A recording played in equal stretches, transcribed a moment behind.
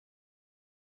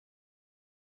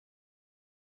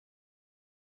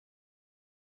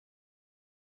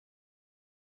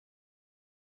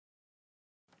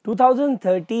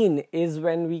2013 is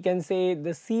when we can say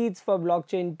the seeds for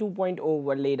blockchain 2.0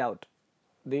 were laid out.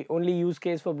 The only use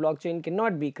case for blockchain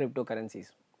cannot be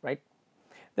cryptocurrencies, right?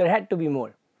 There had to be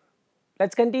more.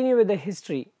 Let's continue with the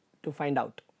history to find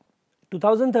out.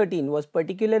 2013 was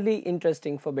particularly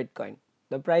interesting for Bitcoin.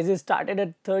 The prices started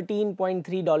at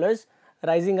 $13.3,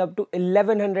 rising up to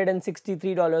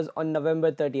 $1,163 on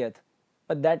November 30th.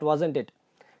 But that wasn't it.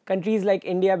 Countries like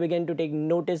India began to take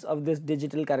notice of this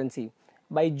digital currency.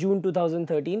 By June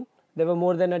 2013, there were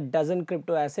more than a dozen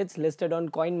crypto assets listed on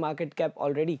CoinMarketCap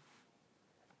already.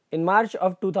 In March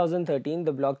of 2013,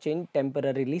 the blockchain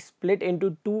temporarily split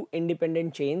into two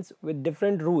independent chains with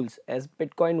different rules as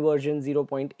Bitcoin version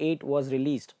 0.8 was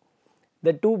released.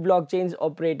 The two blockchains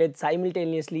operated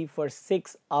simultaneously for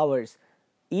 6 hours,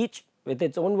 each with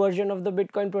its own version of the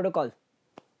Bitcoin protocol.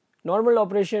 Normal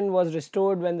operation was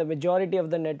restored when the majority of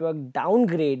the network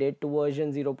downgraded to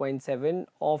version 0.7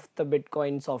 of the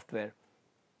Bitcoin software.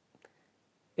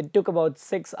 It took about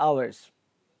 6 hours.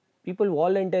 People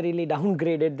voluntarily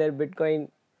downgraded their Bitcoin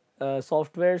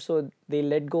software, so they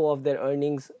let go of their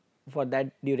earnings for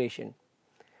that duration.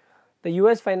 The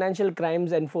US Financial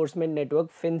Crimes Enforcement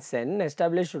Network FinCEN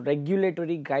established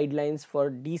regulatory guidelines for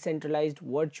decentralized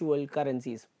virtual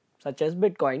currencies such as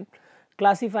Bitcoin,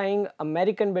 classifying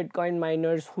American Bitcoin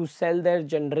miners who sell their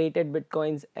generated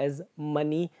Bitcoins as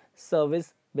money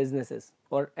service businesses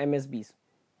or MSBs.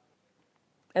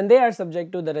 And they are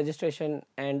subject to the registration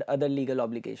and other legal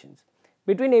obligations.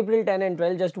 Between April 10 and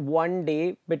 12, just one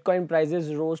day, Bitcoin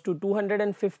prices rose to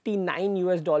 259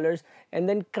 US dollars and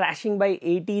then crashing by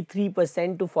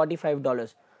 83% to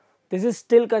 $45. This is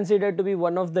still considered to be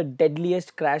one of the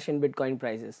deadliest crash in Bitcoin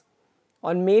prices.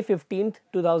 On May 15,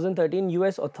 2013,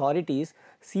 US authorities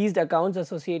seized accounts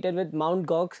associated with Mt.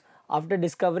 Gox after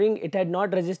discovering it had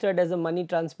not registered as a money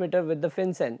transmitter with the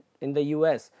FinCEN in the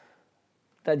US.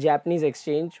 The Japanese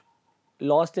exchange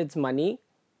lost its money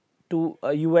to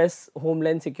a US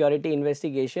Homeland Security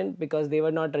investigation because they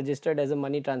were not registered as a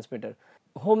money transmitter.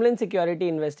 Homeland Security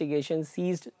investigation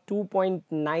seized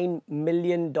 $2.9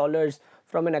 million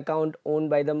from an account owned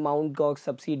by the Mt. Gox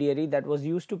subsidiary that was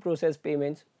used to process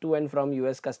payments to and from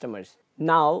US customers.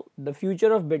 Now, the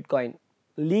future of Bitcoin,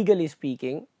 legally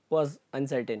speaking, was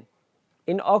uncertain.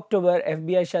 In October,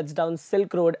 FBI shuts down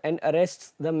Silk Road and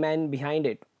arrests the man behind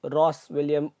it. Ross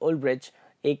William Ulbricht,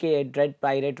 aka Dread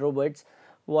Pirate Roberts,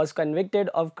 was convicted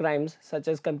of crimes such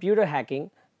as computer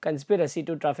hacking, conspiracy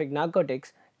to traffic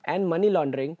narcotics, and money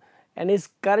laundering, and is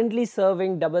currently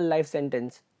serving double life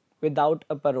sentence without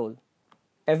a parole.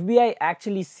 FBI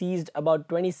actually seized about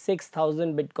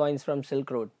 26,000 bitcoins from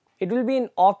Silk Road. It will be in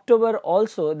October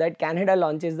also that Canada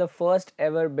launches the first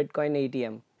ever Bitcoin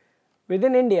ATM.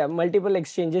 Within India, multiple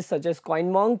exchanges such as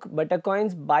CoinMonk,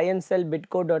 Buttercoins, Buy and Sell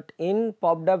Bitco.in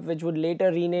popped up, which would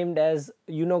later renamed as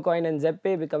Unocoin and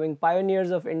Zeppay, becoming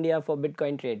pioneers of India for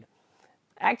Bitcoin trade.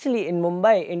 Actually, in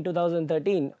Mumbai in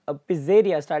 2013, a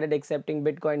pizzeria started accepting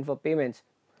Bitcoin for payments.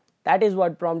 That is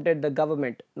what prompted the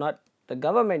government, not the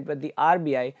government but the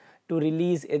RBI, to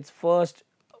release its first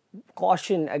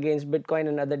caution against Bitcoin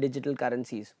and other digital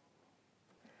currencies.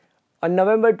 On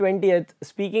November 20th,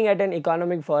 speaking at an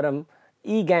economic forum,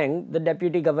 Yi Gang, the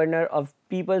Deputy Governor of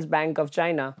People's Bank of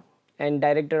China and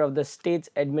Director of the State's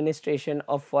Administration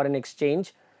of Foreign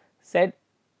Exchange, said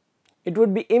it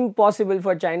would be impossible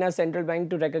for China's central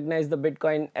bank to recognize the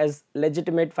Bitcoin as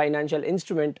legitimate financial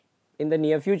instrument in the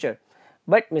near future.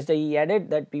 But Mr. Yi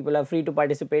added that people are free to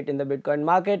participate in the Bitcoin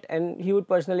market and he would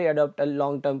personally adopt a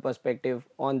long-term perspective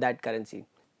on that currency.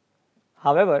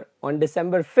 However, on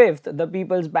December 5th, the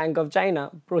People's Bank of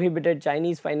China prohibited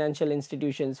Chinese financial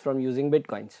institutions from using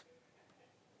Bitcoins.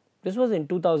 This was in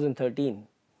 2013.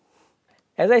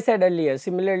 As I said earlier,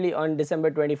 similarly on December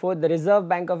 24th, the Reserve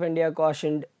Bank of India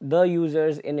cautioned the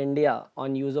users in India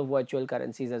on use of virtual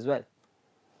currencies as well.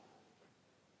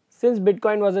 Since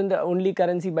Bitcoin wasn't the only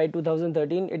currency by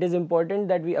 2013, it is important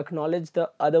that we acknowledge the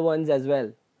other ones as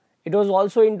well. It was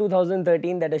also in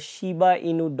 2013 that a Shiba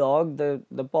Inu dog,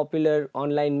 the popular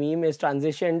online meme, is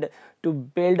transitioned to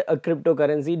build a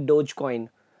cryptocurrency, Dogecoin.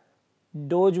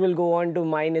 Doge will go on to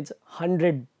mine its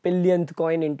 100 billionth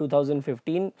coin in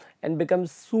 2015 and become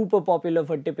super popular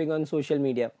for tipping on social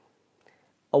media.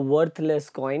 A worthless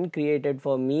coin created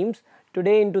for memes,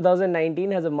 today in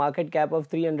 2019 has a market cap of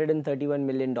 $331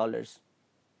 million.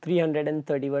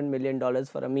 $331 million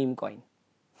for a meme coin.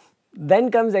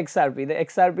 Then comes XRP. The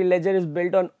XRP ledger is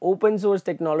built on open source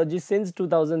technology since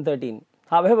 2013.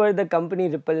 However, the company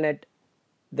RippleNet,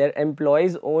 their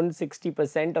employees own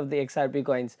 60% of the XRP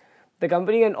coins. The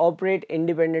company can operate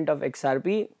independent of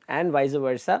XRP and vice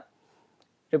versa.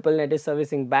 RippleNet is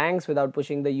servicing banks without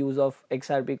pushing the use of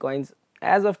XRP coins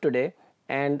as of today,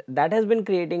 and that has been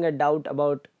creating a doubt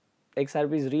about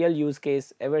XRP's real use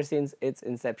case ever since its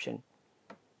inception.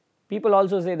 People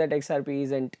also say that XRP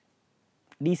isn't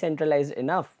decentralized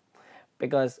enough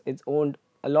because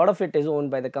a lot of it is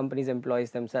owned by the company's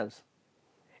employees themselves.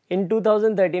 In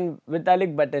 2013,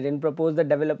 Vitalik Buterin proposed the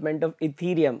development of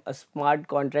Ethereum, a smart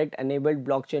contract enabled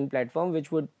blockchain platform which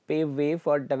would pave way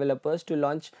for developers to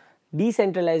launch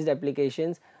decentralized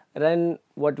applications, run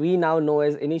what we now know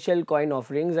as initial coin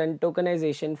offerings, and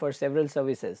tokenization for several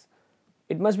services.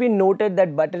 It must be noted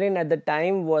that Buterin at the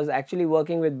time was actually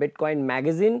working with Bitcoin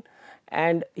Magazine,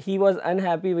 and he was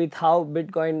unhappy with how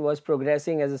Bitcoin was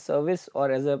progressing as a service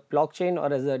or as a blockchain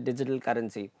or as a digital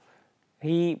currency.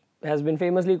 He has been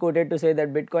famously quoted to say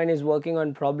that Bitcoin is working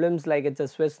on problems like it's a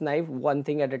Swiss knife, one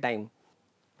thing at a time.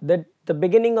 The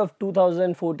beginning of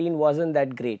 2014 wasn't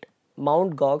that great.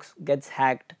 Mt. Gox gets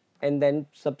hacked, and then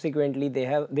subsequently they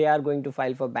are going to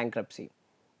file for bankruptcy.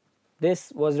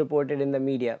 This was reported in the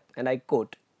media, and I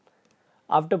quote,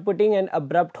 "After putting an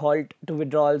abrupt halt to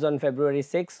withdrawals on February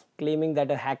 6, claiming that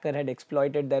a hacker had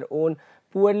exploited their own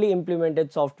poorly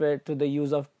implemented software through the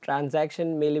use of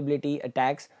transaction malleability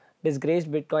attacks,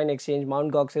 disgraced Bitcoin exchange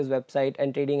Mt. Gox's website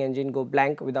and trading engine go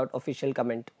blank without official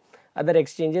comment. Other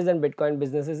exchanges and Bitcoin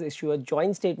businesses issue a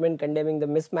joint statement condemning the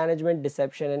mismanagement,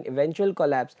 deception, and eventual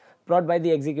collapse brought by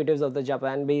the executives of the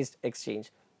Japan-based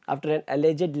exchange. After an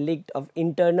alleged leak of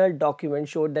internal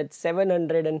documents showed that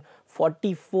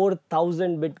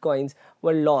 744,000 Bitcoins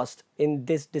were lost in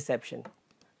this deception."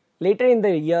 Later in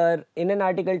the year, in an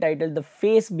article titled "The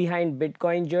Face Behind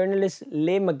Bitcoin," journalist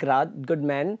Leigh McGrath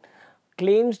Goodman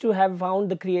claims to have found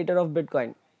the creator of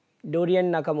Bitcoin. Dorian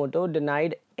Nakamoto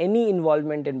denied any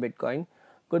involvement in Bitcoin.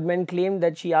 Goodman claimed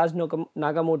that she asked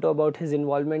Nakamoto about his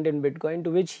involvement in Bitcoin,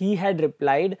 to which he had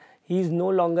replied he is no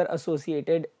longer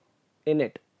associated in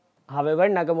it. However,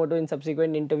 Nakamoto in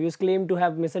subsequent interviews claimed to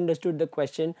have misunderstood the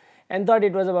question and thought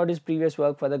it was about his previous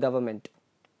work for the government.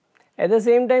 At the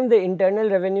same time, the Internal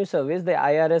Revenue Service, the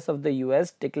IRS of the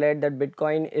US, declared that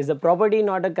Bitcoin is a property,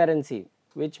 not a currency,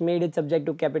 which made it subject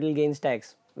to capital gains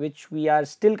tax, which we are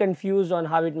still confused on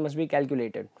how it must be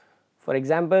calculated. For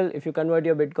example, if you convert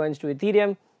your Bitcoins to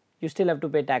Ethereum, you still have to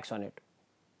pay tax on it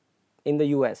in the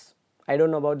US. I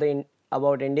don't know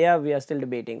about India, we are still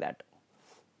debating that.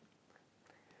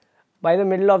 By the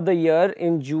middle of the year,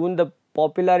 in June, the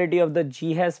popularity of the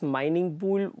GHAS mining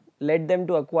pool led them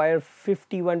to acquire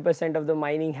 51% of the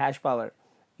mining hash power.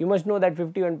 You must know that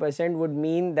 51% would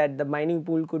mean that the mining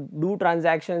pool could do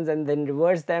transactions and then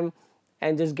reverse them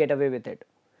and just get away with it.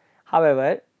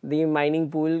 However, the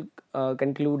mining pool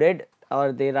concluded,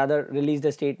 or they rather released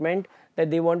a statement that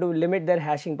they want to limit their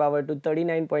hashing power to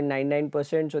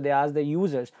 39.99%, so they asked the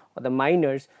users or the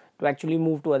miners to actually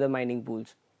move to other mining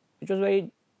pools, which was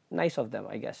very nice of them,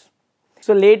 I guess.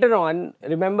 So later on,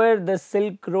 remember the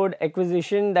Silk Road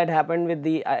acquisition that happened with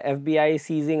the FBI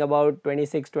seizing about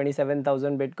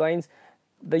 27,000 Bitcoins?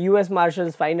 The US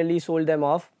Marshals finally sold them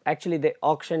off. Actually, they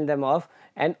auctioned them off,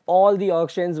 and all the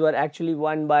auctions were actually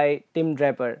won by Tim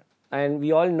Draper, and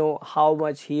we all know how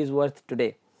much he is worth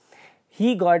today.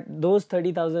 He got those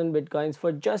 30,000 Bitcoins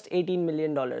for just $18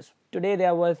 million. Today they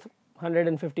are worth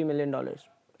 $150 million,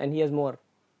 and he has more,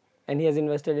 and he has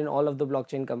invested in all of the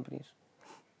blockchain companies.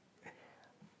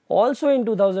 Also in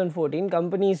 2014,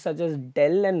 companies such as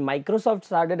Dell and Microsoft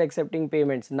started accepting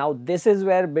payments. Now this is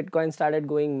where Bitcoin started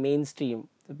going mainstream.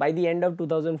 By the end of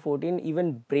 2014,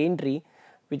 even Braintree,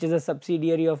 which is a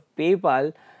subsidiary of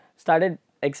PayPal, started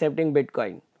accepting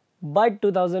Bitcoin. But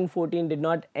 2014 did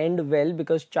not end well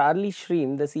because Charlie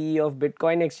Shrem, the CEO of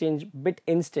Bitcoin exchange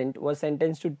BitInstant, was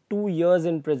sentenced to 2 years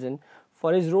in prison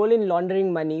for his role in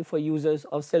laundering money for users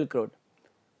of Silk Road.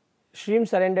 Shrem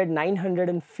surrendered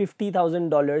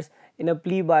 $950,000 in a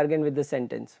plea bargain with the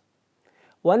sentence.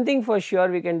 One thing for sure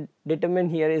we can determine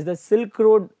here is the Silk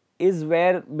Road is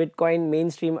where Bitcoin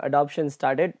mainstream adoption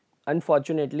started,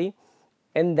 unfortunately,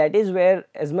 and that is where,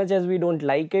 as much as we don't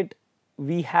like it,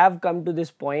 we have come to this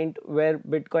point where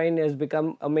Bitcoin has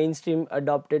become a mainstream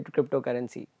adopted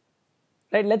cryptocurrency.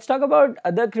 Right, let's talk about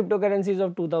other cryptocurrencies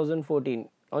of 2014.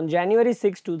 On January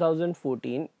 6,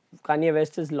 2014, Kanye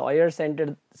West's lawyer sent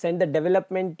the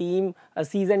development team a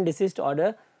cease and desist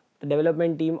order, the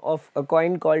development team of a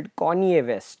coin called Kanye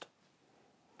West,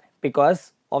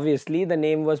 because obviously the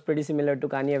name was pretty similar to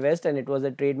Kanye West and it was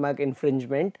a trademark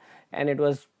infringement, and it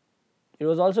was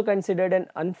also considered an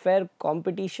unfair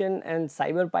competition and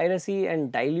cyber piracy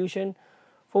and dilution.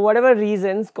 For whatever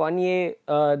reasons, Kanye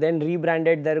then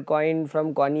rebranded their coin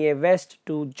from Kanye West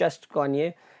to just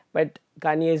Kanye, But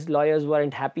Kanye's lawyers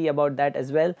weren't happy about that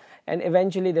as well, and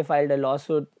eventually they filed a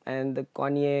lawsuit, and the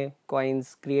creators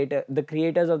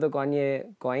of the Kanye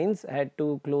coins had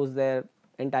to close their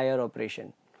entire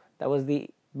operation. That was the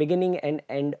beginning and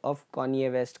end of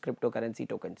Kanye West cryptocurrency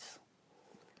tokens.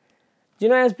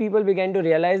 As people began to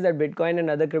realize that Bitcoin and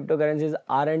other cryptocurrencies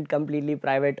aren't completely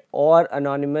private or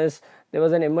anonymous, there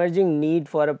was an emerging need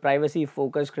for a privacy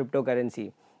focused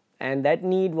cryptocurrency, and that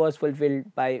need was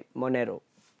fulfilled by Monero.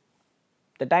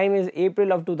 The time is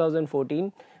April of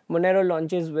 2014. Monero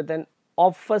launches with an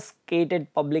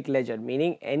obfuscated public ledger,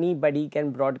 meaning anybody can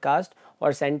broadcast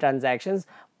or send transactions,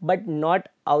 but no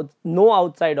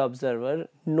outside observer.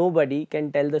 Nobody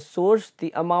can tell the source,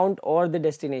 the amount, or the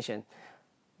destination.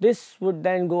 This would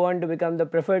then go on to become the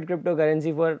preferred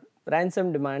cryptocurrency for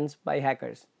ransom demands by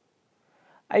hackers.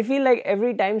 I feel like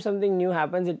every time something new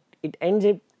happens, it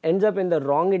ends up in the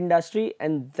wrong industry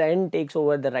and then takes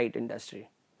over the right industry.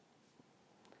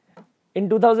 In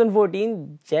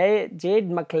 2014, Jade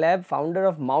McCaleb, founder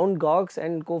of Mt. Gox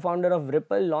and co-founder of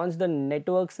Ripple, launched the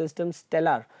network system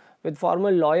Stellar with former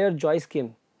lawyer Joyce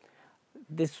Kim.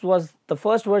 This was the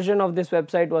first version of this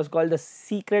website was called the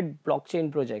Secret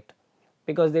Blockchain Project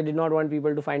because they did not want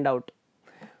people to find out.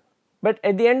 But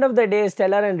at the end of the day,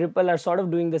 Stellar and Ripple are sort of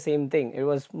doing the same thing. It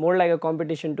was more like a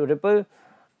competition to Ripple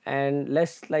and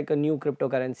less like a new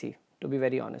cryptocurrency, to be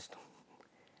very honest.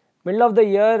 Middle of the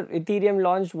year, Ethereum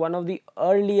launched one of the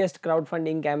earliest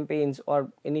crowdfunding campaigns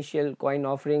or initial coin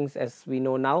offerings as we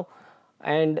know now,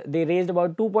 and they raised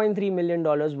about $2.3 million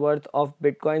worth of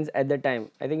bitcoins at the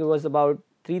time. I think it was about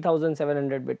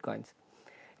 3,700 bitcoins.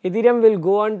 Ethereum will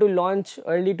go on to launch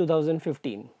early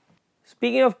 2015.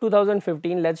 Speaking of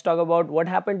 2015, let's talk about what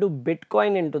happened to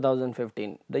Bitcoin in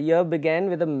 2015. The year began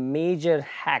with a major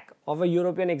hack of a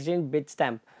European exchange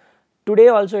Bitstamp. Today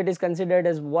also it is considered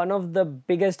as one of the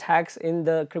biggest hacks in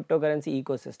the cryptocurrency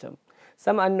ecosystem.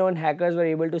 Some unknown hackers were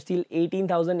able to steal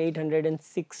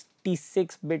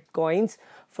 18,866 bitcoins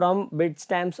from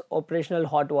Bitstamp's operational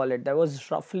hot wallet. That was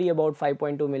roughly about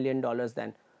 $5.2 million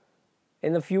then.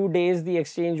 In a few days, the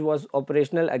exchange was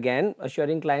operational again,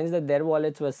 assuring clients that their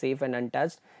wallets were safe and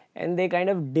untouched, and they kind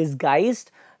of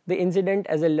disguised the incident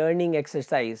as a learning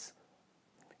exercise.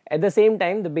 At the same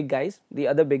time, the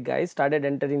other big guys started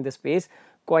entering the space.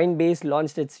 Coinbase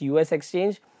launched its US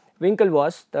exchange.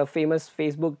 Winklevoss, the famous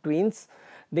Facebook twins,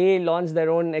 they announced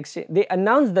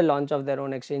the launch of their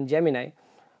own exchange, Gemini.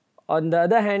 On the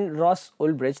other hand, Ross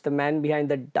Ulbricht, the man behind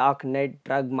the darknet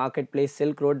drug marketplace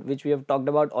Silk Road, which we have talked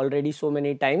about already so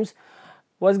many times,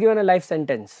 was given a life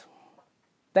sentence.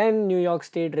 Then New York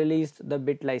State released the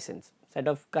Bit License, set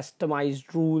of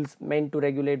customized rules meant to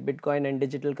regulate Bitcoin and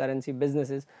digital currency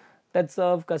businesses that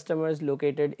serve customers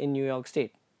located in New York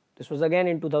State. This was again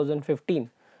in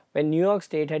 2015, when New York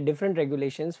State had different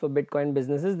regulations for Bitcoin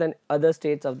businesses than other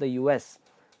states of the US.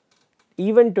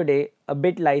 Even today, a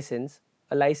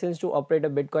license to operate a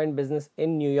Bitcoin business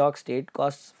in New York State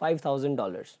costs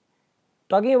 $5,000.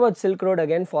 Talking about Silk Road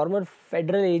again, former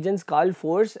federal agents Carl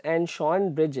Force and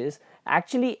Sean Bridges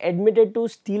actually admitted to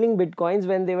stealing Bitcoins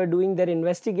when they were doing their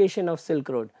investigation of Silk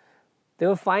Road. They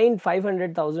were fined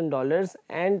 $500,000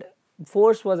 and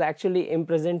Force was actually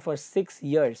imprisoned for 6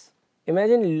 years.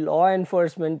 Imagine law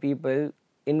enforcement people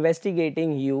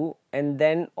investigating you and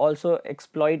then also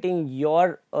exploiting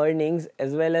your earnings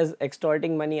as well as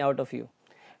extorting money out of you.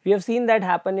 We have seen that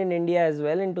happen in India as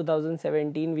well. In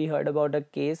 2017, we heard about a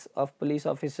case of police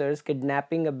officers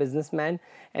kidnapping a businessman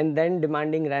and then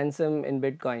demanding ransom in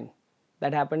Bitcoin.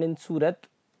 That happened in Surat,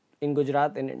 in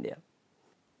Gujarat, in India.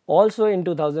 Also in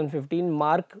 2015,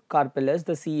 Mark Karpeles,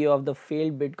 the CEO of the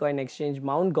failed Bitcoin exchange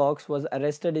Mt. Gox, was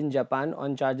arrested in Japan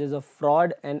on charges of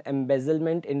fraud and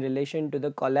embezzlement in relation to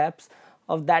the collapse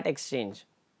of that exchange.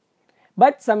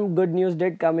 But some good news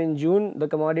did come in June. The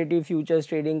Commodity Futures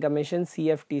Trading Commission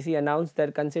 (CFTC) announced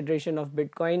their consideration of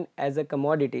Bitcoin as a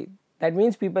commodity. That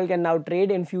means people can now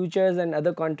trade in futures and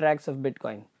other contracts of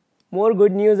Bitcoin. More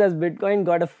good news as Bitcoin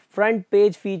got a front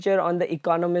page feature on The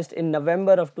Economist in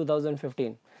November of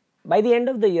 2015. By the end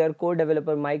of the year, core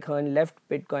developer Mike Hearn left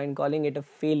Bitcoin, calling it a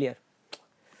failure.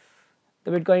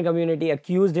 The Bitcoin community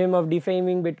accused him of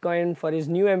defaming Bitcoin for his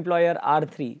new employer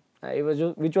R3,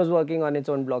 which was working on its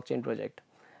own blockchain project.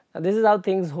 Now, this is how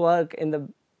things work in the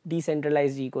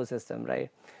decentralized ecosystem, right?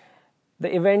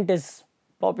 The event is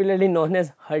popularly known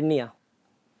as hernia.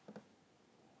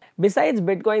 Besides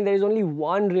Bitcoin, there is only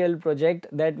one real project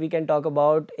that we can talk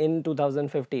about in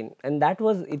 2015, and that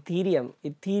was Ethereum.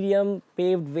 Ethereum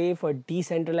paved way for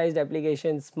decentralized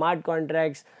applications, smart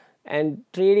contracts, and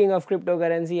trading of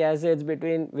cryptocurrency assets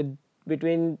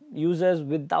between users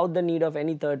without the need of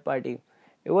any third party.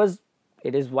 It was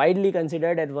It is widely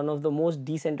considered as one of the most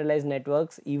decentralized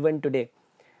networks even today.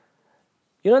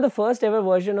 The first ever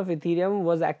version of Ethereum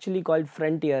was actually called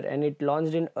Frontier, and it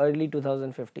launched in early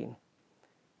 2015.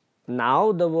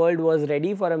 Now the world was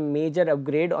ready for a major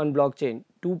upgrade on blockchain.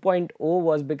 2.0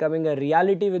 was becoming a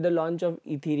reality with the launch of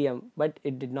Ethereum, but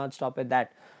it did not stop at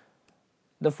that.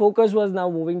 The focus was now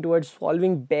moving towards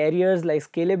solving barriers like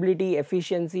scalability,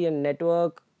 efficiency, and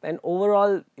network and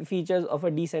overall features of a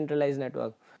decentralized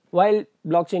network. While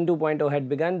blockchain 2.0 had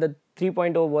begun, the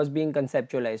 3.0 was being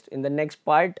conceptualized. In the next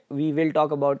part, we will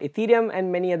talk about Ethereum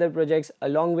and many other projects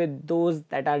along with those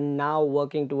that are now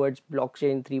working towards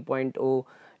blockchain 3.0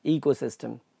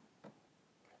 ecosystem.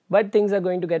 But things are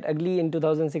going to get ugly in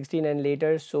 2016 and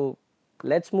later, so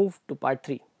let's move to part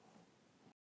 3.